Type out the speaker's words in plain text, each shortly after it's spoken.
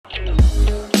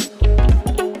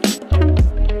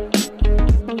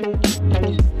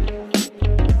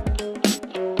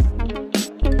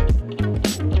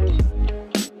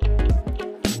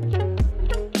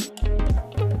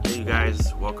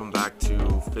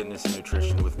Fitness and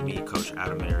Nutrition with me, Coach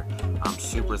Adamir. I'm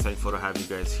super thankful to have you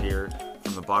guys here.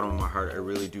 From the bottom of my heart, I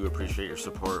really do appreciate your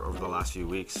support over the last few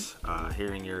weeks.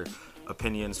 Hearing your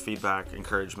opinions, feedback,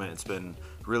 encouragement, it's been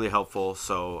really helpful.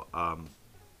 So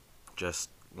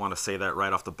just want to say that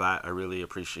right off the bat, I really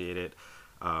appreciate it.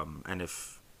 And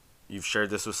if you've shared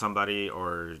this with somebody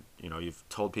or you've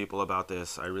told people about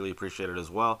this, I really appreciate it as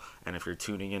well. And if you're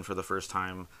tuning in for the first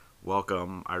time,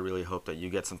 welcome. I really hope that you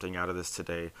get something out of this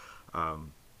today.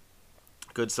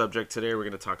 Good subject today. We're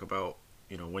going to talk about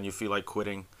when you feel like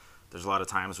quitting. There's a lot of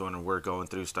times when we're going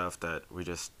through stuff that we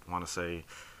just want to say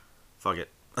fuck it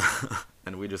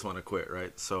and we just want to quit,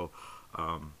 right? So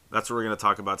that's what we're going to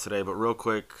talk about today. But real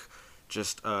quick,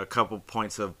 just a couple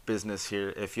points of business here.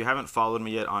 If you haven't followed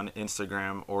me yet on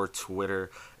Instagram or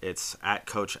Twitter, it's at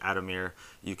Coach Adamir.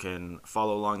 You can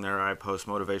follow along there. I post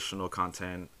motivational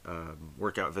content,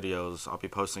 workout videos. I'll be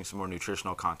posting some more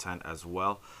nutritional content as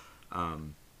well.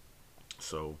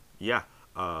 So yeah,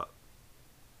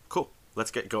 cool.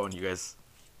 Let's get going, you guys.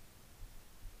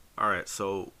 All right.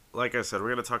 So like I said,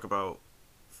 we're going to talk about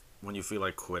when you feel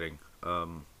like quitting.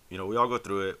 We all go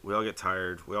through it. We all get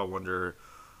tired. We all wonder,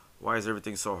 why is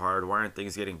everything so hard? Why aren't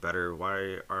things getting better?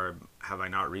 Have I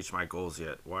not reached my goals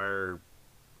yet? Why are,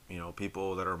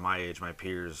 people that are my age, my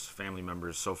peers, family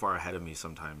members so far ahead of me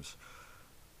sometimes?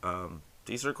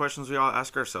 These are questions we all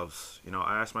ask ourselves.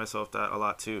 I ask myself that a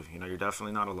lot too. You're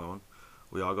definitely not alone.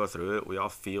 We all go through it. We all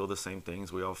feel the same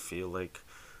things. We all feel like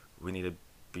we need to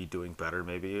be doing better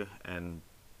maybe. And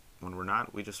when we're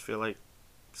not, we just feel like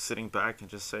sitting back and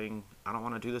just saying, I don't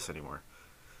want to do this anymore.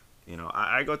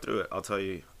 I go through it. I'll tell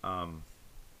you,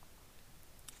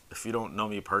 if you don't know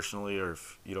me personally or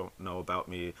if you don't know about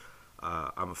me,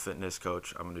 I'm a fitness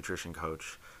coach. I'm a nutrition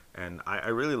coach. And I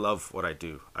really love what I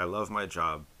do. I love my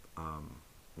job.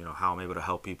 How I'm able to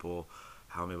help people,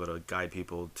 how I'm able to guide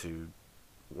people to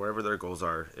wherever their goals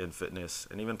are in fitness.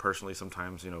 And even personally,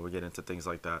 sometimes, we get into things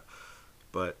like that.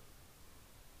 But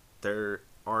there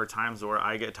are times where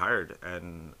I get tired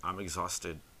and I'm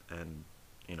exhausted. And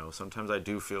sometimes I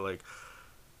do feel like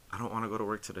I don't want to go to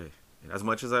work today. As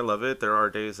much as I love it, there are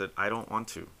days that I don't want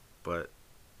to. But,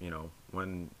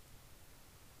 when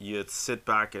you sit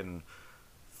back and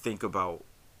think about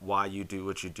why you do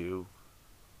what you do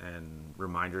and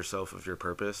remind yourself of your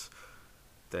purpose,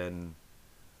 then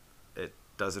it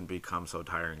doesn't become so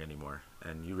tiring anymore.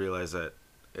 And you realize that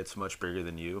it's much bigger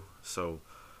than you. So,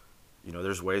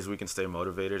 there's ways we can stay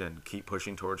motivated and keep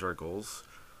pushing towards our goals.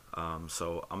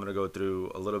 So I'm going to go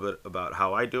through a little bit about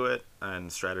how I do it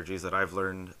and strategies that I've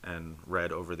learned and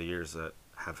read over the years that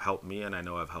have helped me and I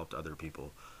know have helped other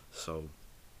people. So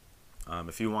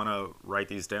if you want to write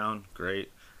these down,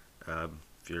 great.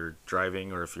 If you're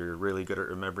driving or if you're really good at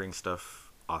remembering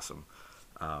stuff, awesome.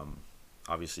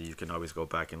 Obviously, you can always go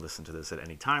back and listen to this at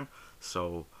any time.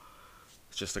 So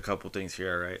it's just a couple things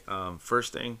here, right?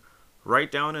 First thing,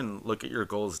 write down and look at your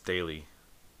goals daily.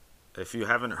 If you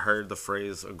haven't heard the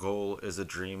phrase, a goal is a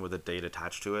dream with a date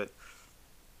attached to it,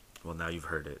 well, now you've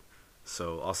heard it.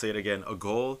 So I'll say it again. A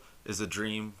goal is a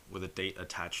dream with a date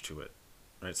attached to it,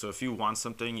 right? So if you want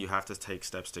something, you have to take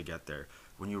steps to get there.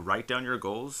 When you write down your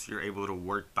goals, you're able to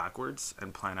work backwards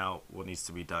and plan out what needs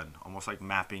to be done, almost like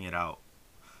mapping it out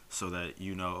so that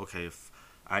okay, if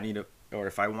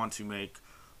I want to make,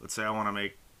 let's say I want to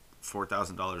make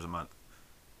 $4,000 a month,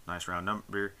 nice round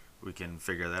number. We can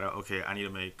figure that out. Okay, I need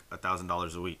to make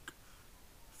 $1,000 a week.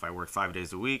 If I work 5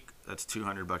 days a week, that's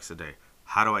 $200 a day.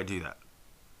 How do I do that?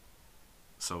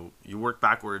 So you work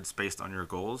backwards based on your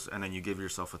goals, and then you give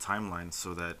yourself a timeline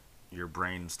so that your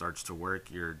brain starts to work,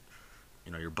 your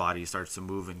body starts to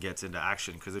move and gets into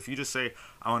action. Because if you just say,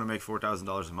 I want to make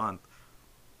 $4,000 a month,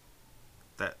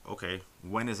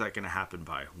 when is that going to happen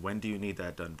by? When do you need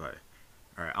that done by?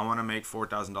 All right, I want to make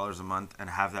 $4,000 a month and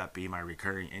have that be my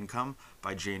recurring income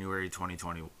by January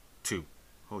 2022.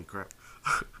 Holy crap.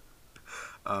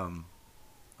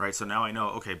 Right, so now I know,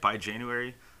 okay, by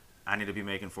January, I need to be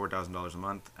making $4,000 a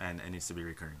month and it needs to be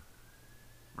recurring.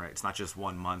 Right, it's not just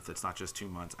 1 month, it's not just 2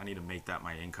 months. I need to make that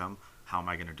my income. How am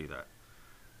I going to do that?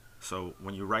 So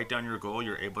when you write down your goal,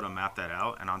 you're able to map that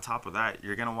out. And on top of that,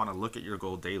 you're going to want to look at your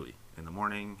goal daily, in the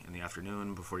morning, in the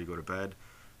afternoon, before you go to bed.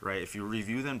 Right? If you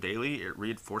review them daily, it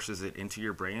reinforces it into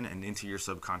your brain and into your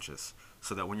subconscious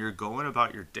so that when you're going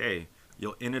about your day,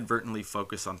 you'll inadvertently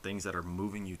focus on things that are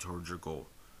moving you towards your goal.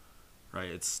 Right?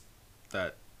 It's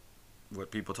that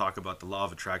what people talk about, the law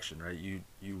of attraction, right? You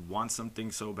want something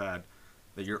so bad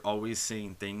that you're always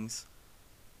seeing things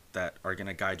that are going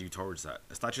to guide you towards that.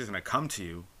 It's not just going to come to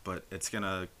you, but it's going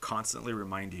to constantly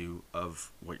remind you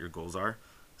of what your goals are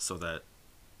so that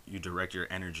you direct your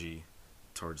energy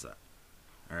towards that.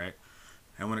 All right.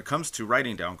 And when it comes to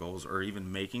writing down goals or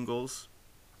even making goals,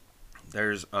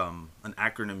 there's an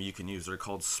acronym you can use. They're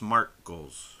called SMART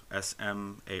goals.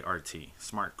 SMART.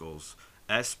 SMART goals.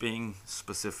 S being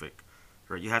specific.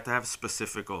 Right? You have to have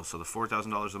specific goals. So the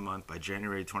 $4,000 a month by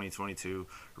January 2022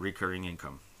 recurring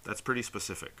income. That's pretty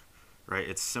specific. Right?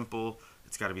 It's simple.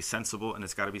 It's got to be sensible, and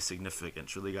it's got to be significant.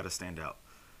 It's really got to stand out.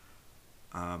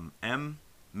 M,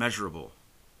 measurable.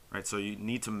 Right? So you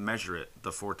need to measure it.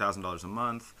 The $4,000 a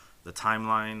month, the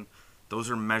timeline. Those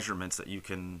are measurements that you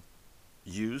can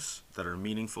use that are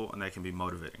meaningful and that can be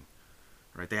motivating.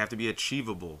 Right? They have to be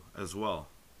achievable as well.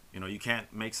 You know, you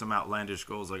can't make some outlandish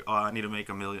goals like, oh, I need to make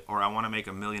 $1 million, or I want to make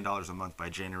 $1 million a month by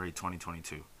January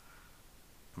 2022.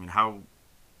 I mean, how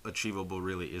achievable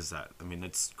really is that? I mean,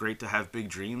 it's great to have big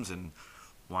dreams and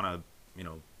want to,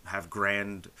 have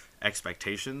grand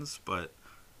expectations, but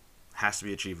has to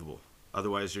be achievable.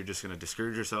 Otherwise, you're just going to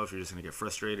discourage yourself, you're just going to get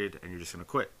frustrated, and you're just going to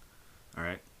quit. All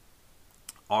right?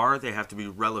 R, they have to be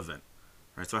relevant.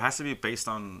 Right? So it has to be based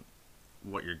on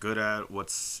what you're good at,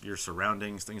 what's your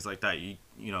surroundings, things like that. You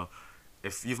know,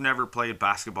 if you've never played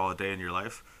basketball a day in your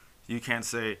life, you can't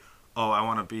say, oh, I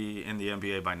want to be in the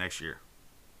NBA by next year.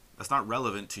 That's not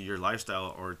relevant to your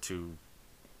lifestyle or to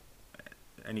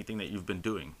anything that you've been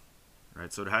doing,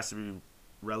 right? So it has to be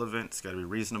relevant. It's got to be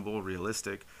reasonable,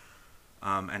 realistic.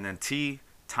 And then T,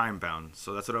 time bound.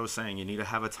 So that's what I was saying. You need to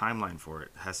have a timeline for it.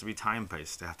 It has to be time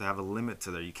based. You have to have a limit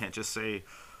to that. You can't just say,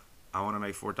 I want to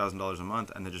make $4,000 a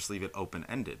month and then just leave it open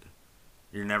ended.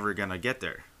 You're never gonna get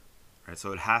there, right?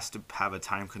 So it has to have a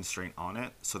time constraint on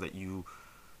it so that you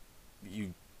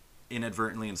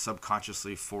inadvertently and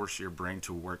subconsciously force your brain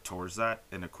to work towards that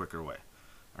in a quicker way.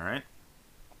 All right.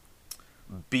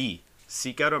 B,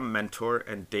 seek out a mentor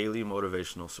and daily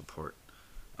motivational support.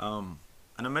 And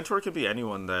a mentor could be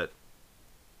anyone that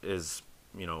is,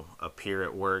 a peer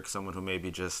at work, someone who may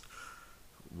be just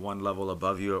one level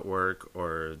above you at work,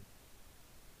 or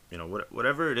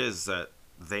whatever it is that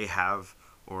they have,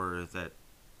 or that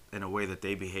in a way that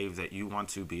they behave that you want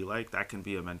to be like, that can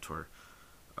be a mentor.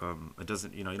 It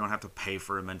doesn't, you don't have to pay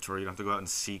for a mentor. You don't have to go out and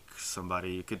seek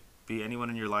somebody. It could be anyone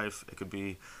in your life. It could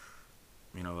be,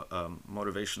 a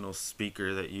motivational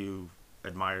speaker that you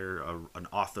admire, an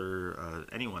author,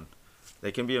 anyone.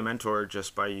 They can be a mentor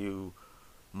just by you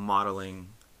modeling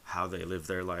how they live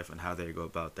their life and how they go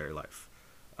about their life.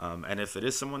 And if it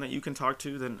is someone that you can talk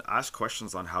to, then ask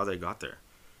questions on how they got there,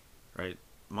 right?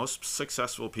 Most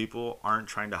successful people aren't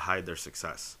trying to hide their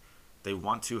success. They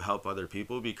want to help other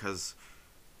people because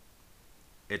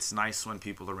it's nice when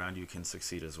people around you can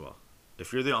succeed as well.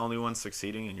 If you're the only one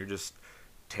succeeding and you're just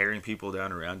tearing people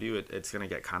down around you, it's going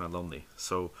to get kind of lonely.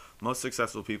 So most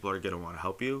successful people are going to want to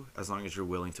help you as long as you're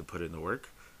willing to put in the work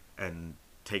and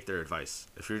take their advice.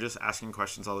 If you're just asking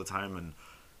questions all the time and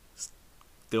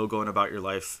still going about your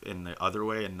life in the other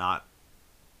way and not,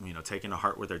 taking to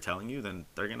heart what they're telling you, then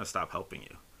they're going to stop helping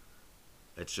you.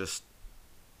 It's just,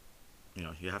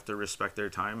 you have to respect their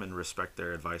time and respect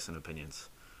their advice and opinions.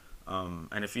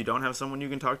 And if you don't have someone you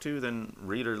can talk to, then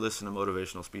read or listen to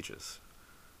motivational speeches.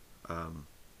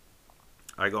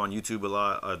 I go on YouTube a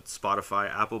lot,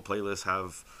 Spotify, Apple playlists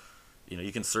have,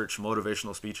 you can search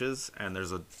motivational speeches, and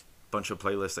there's a bunch of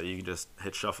playlists that you can just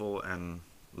hit shuffle and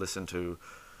listen to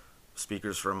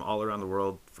speakers from all around the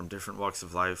world, from different walks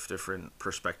of life, different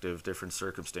perspective, different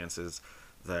circumstances,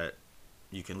 that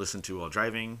you can listen to while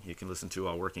driving, you can listen to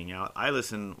while working out. I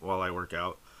listen while I work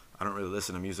out. I don't really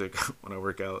listen to music when I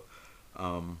work out.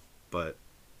 But,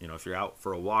 if you're out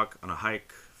for a walk, on a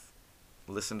hike,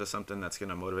 listen to something that's going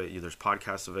to motivate you. There's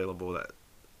podcasts available that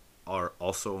are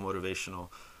also motivational.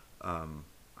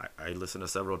 I listen to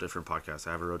several different podcasts.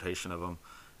 I have a rotation of them,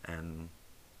 and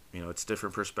it's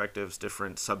different perspectives,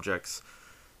 different subjects,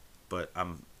 but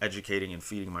I'm educating and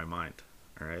feeding my mind.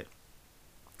 All right.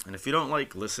 And if you don't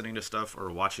like listening to stuff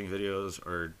or watching videos,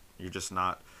 or you're just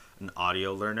not an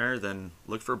audio learner, then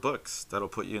look for books that'll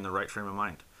put you in the right frame of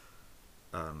mind.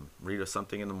 Read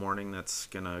something in the morning that's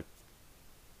gonna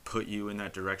put you in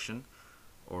that direction,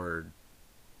 or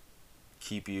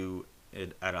keep you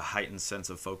at a heightened sense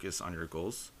of focus on your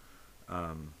goals.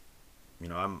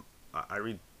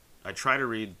 I try to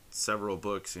read several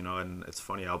books, and it's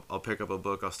funny. I'll pick up a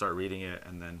book, I'll start reading it,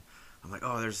 and then I'm like,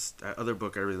 oh, there's that other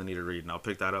book I really need to read, and I'll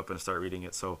pick that up and start reading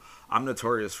it. So I'm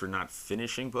notorious for not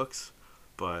finishing books,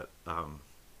 but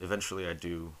eventually I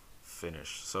do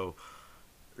finish. So,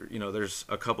 there's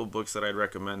a couple books that I'd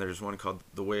recommend. There's one called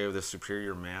The Way of the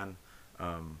Superior Man,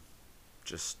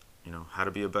 just, how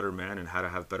to be a better man and how to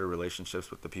have better relationships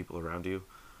with the people around you.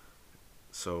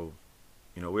 So,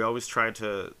 we always try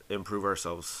to improve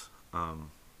ourselves.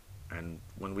 And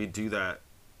when we do that,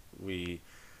 we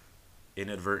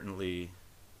inadvertently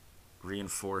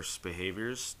reinforce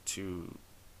behaviors to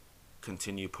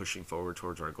continue pushing forward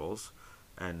towards our goals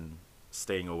and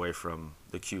staying away from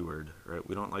the Q word, right?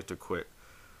 We don't like to quit.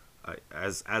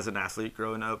 As an athlete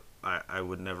growing up, I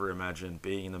would never imagine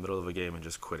being in the middle of a game and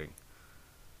just quitting.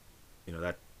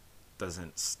 That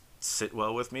doesn't sit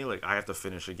well with me. Like, I have to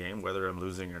finish a game whether I'm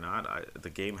losing or not. The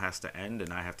game has to end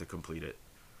and I have to complete it.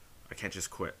 I can't just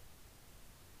quit.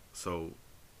 So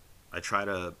I try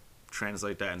to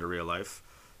translate that into real life.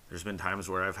 There's been times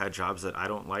where I've had jobs that I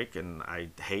don't like and I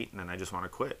hate and I just want to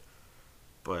quit.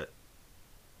 But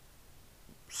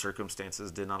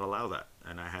circumstances did not allow that.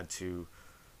 And I had to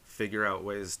figure out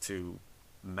ways to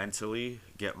mentally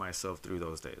get myself through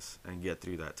those days and get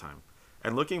through that time.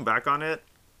 And looking back on it,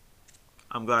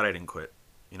 I'm glad I didn't quit.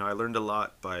 I learned a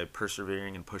lot by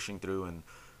persevering and pushing through and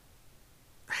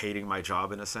hating my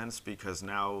job in a sense, because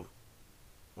now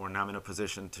when I'm in a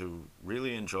position to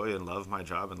really enjoy and love my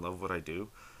job and love what I do,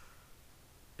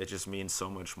 it just means so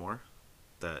much more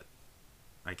that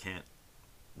I can't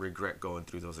regret going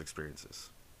through those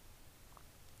experiences.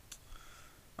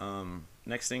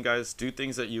 Next thing, guys, do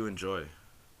things that you enjoy,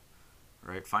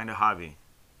 right? Find a hobby.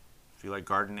 If you like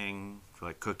gardening, if you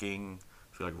like cooking,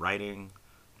 if you like writing,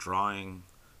 drawing,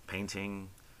 painting,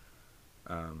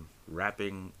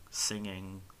 rapping,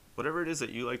 singing, whatever it is that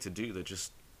you like to do that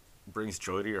just brings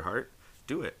joy to your heart,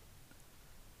 do it.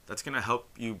 That's going to help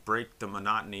you break the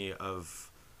monotony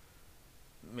of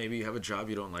maybe you have a job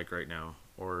you don't like right now,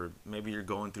 or maybe you're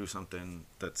going through something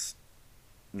that's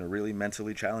really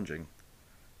mentally challenging.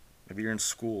 Maybe you're in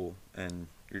school and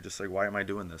you're just like, why am I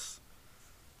doing this?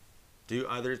 Do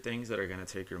other things that are going to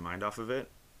take your mind off of it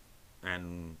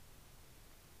and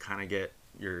kind of get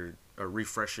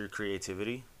refresh your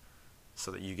creativity,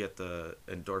 so that you get the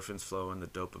endorphins flow and the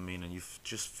dopamine and you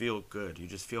just feel good. You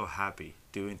just feel happy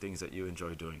doing things that you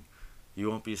enjoy doing. You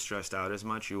won't be stressed out as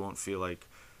much. You won't feel like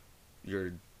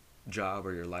your job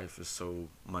or your life is so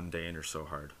mundane or so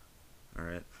hard. All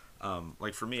right.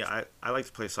 Like for me, I like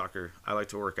to play soccer. I like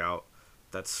to work out.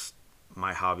 That's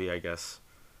my hobby, I guess.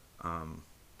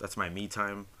 That's my me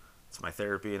time. It's my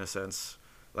therapy in a sense.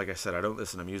 Like I said, I don't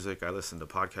listen to music. I listen to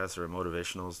podcasts or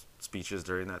motivational speeches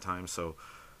during that time. So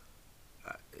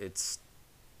it's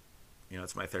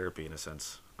my therapy in a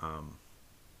sense.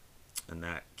 And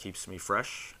that keeps me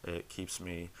fresh. It keeps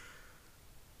me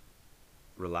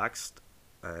relaxed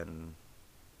and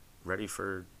ready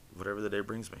for whatever the day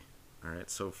brings me. All right.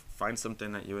 So find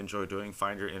something that you enjoy doing.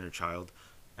 Find your inner child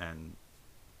and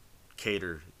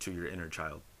cater to your inner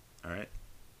child. All right.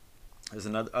 There's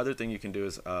another other thing you can do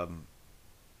is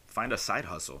find a side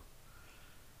hustle.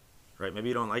 Right? Maybe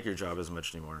you don't like your job as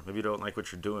much anymore. Maybe you don't like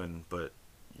what you're doing, but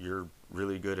you're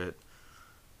really good at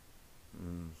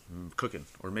cooking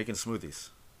or making smoothies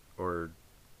or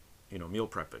meal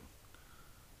prepping.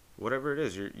 Whatever it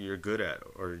is you're good at,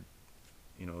 or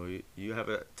you have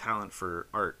a talent for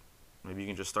art. Maybe you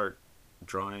can just start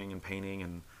drawing and painting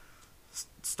and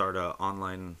start a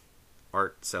online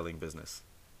art selling business.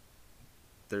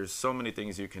 There's so many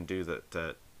things you can do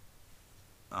that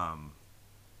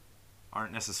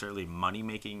aren't necessarily money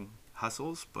making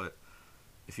hustles, but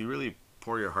if you really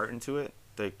pour your heart into it,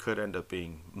 they could end up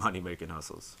being money making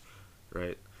hustles,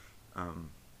 right?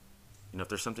 If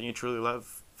there's something you truly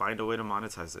love, find a way to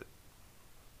monetize it.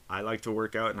 I like to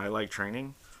work out and I like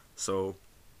training, so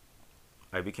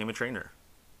I became a trainer.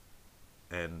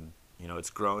 And it's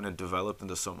grown and developed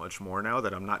into so much more now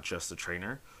that I'm not just a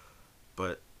trainer,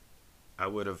 but I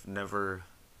would have never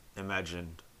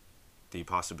imagined the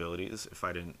possibilities if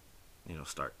I didn't,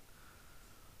 start.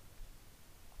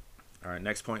 All right,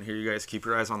 next point here, you guys, keep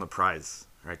your eyes on the prize.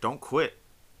 All right, don't quit.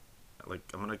 Like,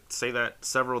 I'm going to say that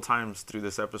several times through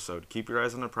this episode. Keep your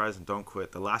eyes on the prize and don't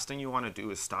quit. The last thing you want to do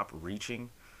is stop reaching,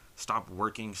 stop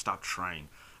working, stop trying.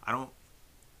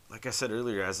 Like I said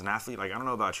earlier, as an athlete, like, I don't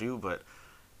know about you, but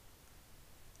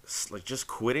like just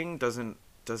quitting doesn't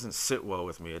sit well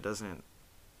with me. It's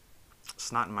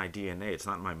not in my DNA. It's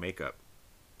not in my makeup.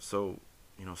 So,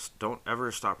 don't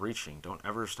ever stop reaching. Don't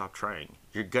ever stop trying.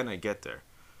 You're going to get there.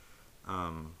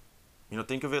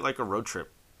 Think of it like a road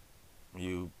trip.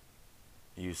 You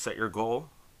set your goal,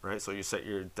 right? So you set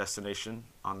your destination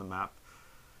on the map,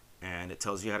 and it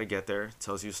tells you how to get there. It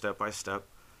tells you step by step.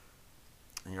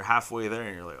 And you're halfway there,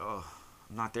 and you're like, oh,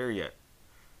 I'm not there yet.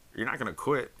 You're not going to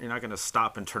quit. You're not going to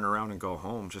stop and turn around and go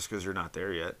home just because you're not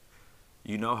there yet.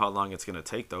 You know how long it's going to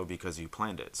take, though, because you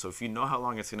planned it. So if you know how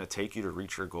long it's going to take you to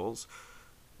reach your goals,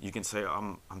 you can say,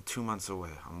 I'm 2 months away.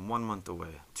 I'm 1 month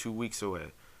away. 2 weeks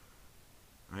away.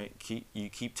 Right? You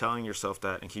keep telling yourself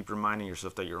that and keep reminding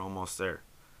yourself that you're almost there.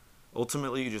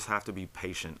 Ultimately, you just have to be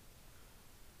patient.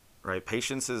 right?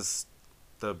 Patience is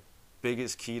the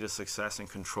biggest key to success in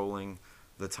controlling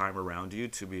the time around you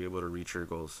to be able to reach your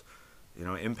goals.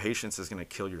 Impatience is going to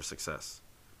kill your success.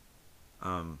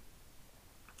 Um,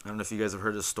 I don't know if you guys have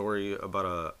heard a story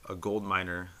about a gold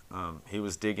miner. He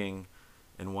was digging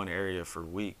in one area for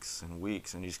weeks and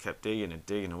weeks, and he just kept digging and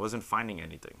digging and wasn't finding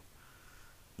anything.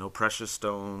 No precious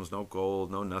stones, no gold,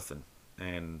 no nothing.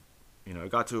 And, it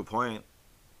got to a point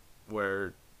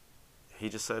where he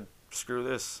just said, screw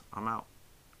this, I'm out.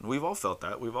 And we've all felt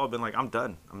that. We've all been like, I'm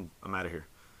done. I'm out of here.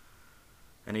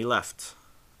 And he left.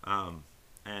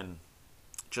 And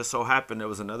just so happened there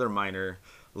was another miner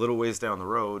a little ways down the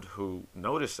road who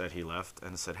noticed that he left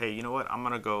and said, hey, you know what? I'm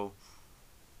going to go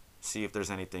see if there's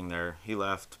anything there. He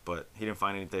left, but he didn't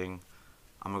find anything.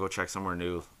 I'm going to go check somewhere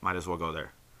new. Might as well go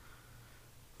there.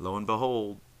 Lo and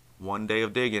behold, one day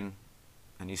of digging,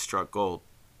 and he struck gold.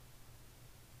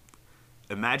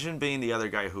 Imagine being the other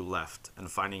guy who left and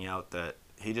finding out that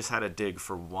he just had to dig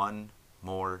for one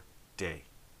more day,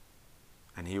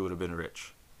 and he would have been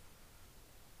rich.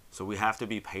 So we have to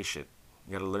be patient.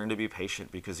 You got to learn to be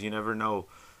patient because you never know,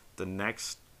 the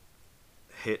next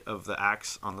hit of the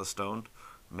axe on the stone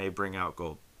may bring out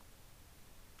gold.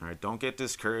 All right, don't get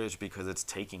discouraged because it's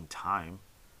taking time.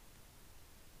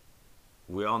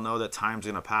 We all know that time's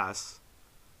going to pass.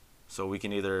 So we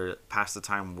can either pass the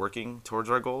time working towards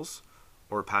our goals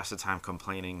or pass the time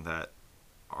complaining that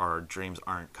our dreams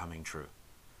aren't coming true.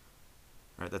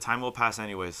 All right, the time will pass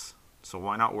anyways. So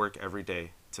why not work every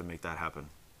day to make that happen?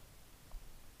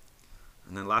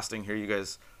 And then last thing here, you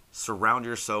guys, surround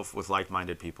yourself with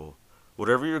like-minded people.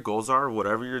 Whatever your goals are,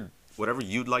 whatever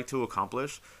you'd like to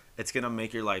accomplish, it's going to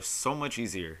make your life so much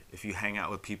easier if you hang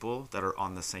out with people that are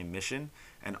on the same mission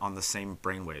and on the same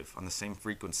brainwave, on the same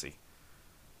frequency.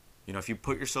 If you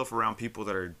put yourself around people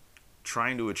that are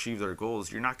trying to achieve their goals,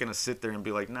 you're not going to sit there and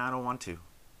be like, nah, I don't want to.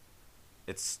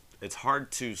 It's hard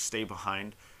to stay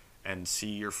behind and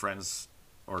see your friends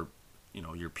or,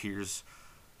 your peers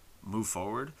move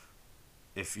forward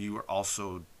if you are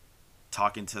also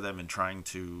talking to them and trying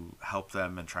to help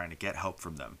them and trying to get help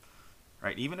from them,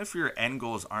 right? Even if your end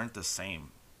goals aren't the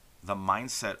same, the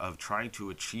mindset of trying to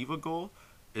achieve a goal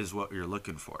is what you're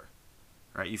looking for,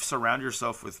 right? You surround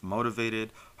yourself with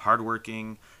motivated,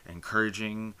 hardworking,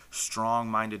 encouraging,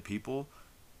 strong-minded people,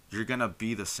 you're going to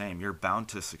be the same. You're bound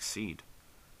to succeed.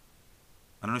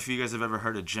 I don't know if you guys have ever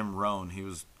heard of Jim Rohn. He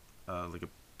was like a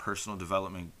personal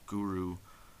development guru,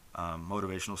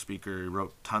 motivational speaker. He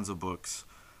wrote tons of books.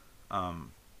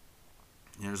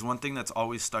 There's one thing that's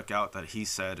always stuck out that he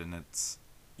said, and it's,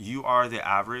 you are the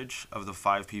average of the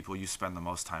 5 people you spend the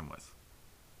most time with.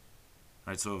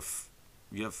 Right? So if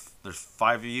there's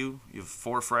 5 of you, you have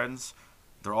 4 friends,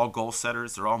 they're all goal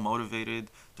setters, they're all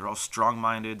motivated, they're all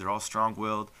strong-minded, they're all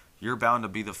strong-willed, you're bound to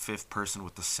be the 5th person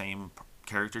with the same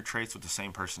character traits, with the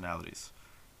same personalities.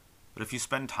 But if you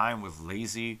spend time with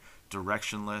lazy,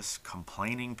 directionless,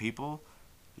 complaining people,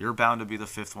 you're bound to be the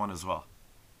 5th one as well.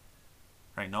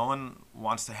 Right? No one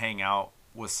wants to hang out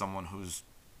with someone who's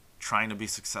trying to be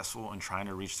successful and trying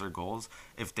to reach their goals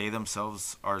if they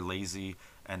themselves are lazy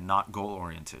and not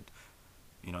goal-oriented.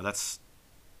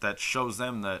 That shows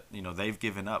them that, they've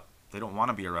given up. They don't want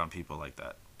to be around people like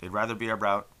that. They'd rather be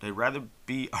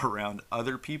around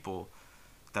other people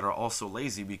that are also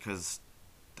lazy because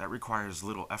that requires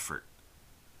little effort.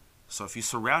 So if you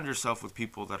surround yourself with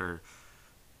people that are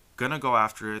going to go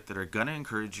after it, that are going to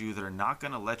encourage you, that are not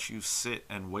going to let you sit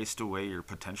and waste away your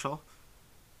potential,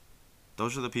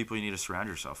 those are the people you need to surround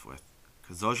yourself with,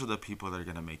 because those are the people that are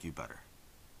going to make you better.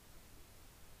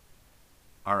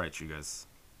 All right, you guys,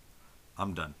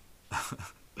 I'm done.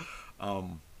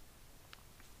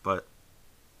 But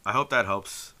I hope that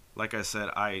helps. Like I said,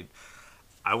 I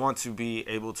want to be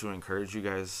able to encourage you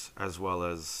guys as well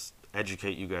as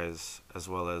educate you guys as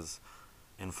well as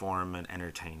inform and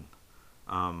entertain.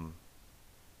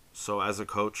 So as a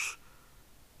coach,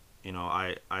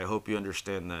 I hope you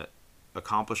understand that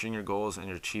accomplishing your goals and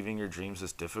achieving your dreams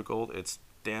is difficult. It's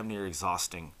damn near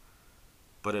exhausting.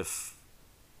 But if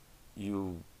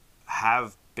you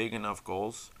have big enough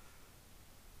goals,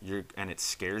 and it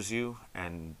scares you,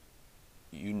 and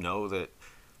you know that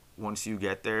once you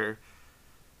get there,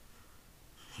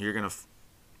 you're gonna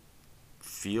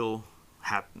feel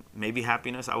maybe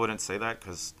happiness. I wouldn't say that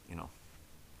because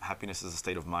happiness is a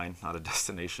state of mind, not a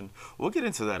destination. We'll get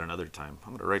into that another time.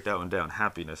 I'm gonna write that one down.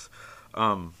 Happiness.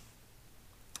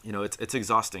 It's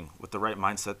exhausting. With the right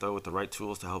mindset, though, with the right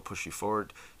tools to help push you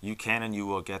forward, you can and you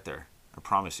will get there. I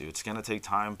promise you. It's gonna take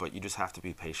time, but you just have to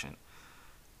be patient.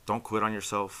 Don't quit on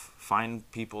yourself. Find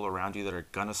people around you that are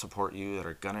gonna support you, that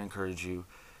are gonna encourage you,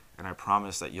 and I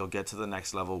promise that you'll get to the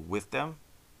next level with them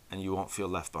and you won't feel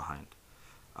left behind.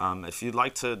 If you'd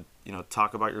like to,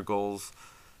 talk about your goals,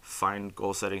 find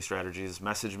goal setting strategies,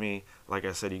 message me. Like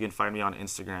I said, you can find me on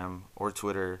Instagram or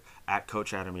Twitter at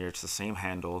Coach Adamir. It's the same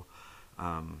handle.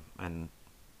 And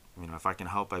if I can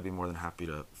help, I'd be more than happy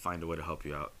to find a way to help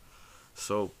you out.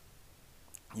 So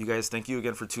you guys, thank you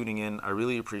again for tuning in. I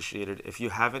really appreciate it. If you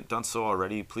haven't done so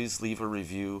already, please leave a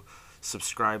review.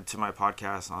 Subscribe to my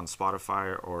podcast on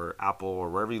Spotify or Apple or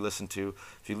wherever you listen to.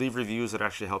 If you leave reviews, it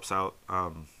actually helps out.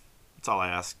 That's all I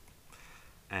ask.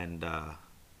 And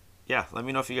let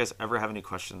me know if you guys ever have any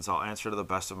questions. I'll answer to the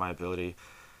best of my ability.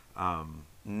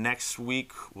 Next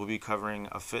week, we'll be covering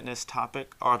a fitness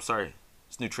topic. Oh, I'm sorry.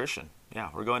 It's nutrition. Yeah,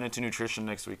 we're going into nutrition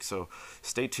next week. So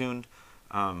stay tuned.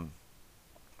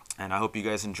 And I hope you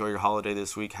guys enjoy your holiday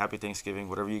this week. Happy Thanksgiving.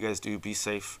 Whatever you guys do, be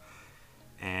safe.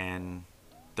 And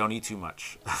don't eat too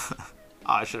much.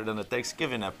 I should have done a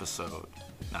Thanksgiving episode.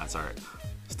 Nah, it's all right.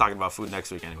 It's talking about food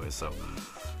next week anyway. So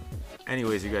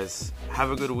anyways, you guys, have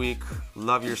a good week.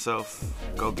 Love yourself.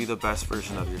 Go be the best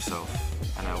version of yourself.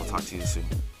 And I will talk to you soon.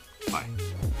 Bye.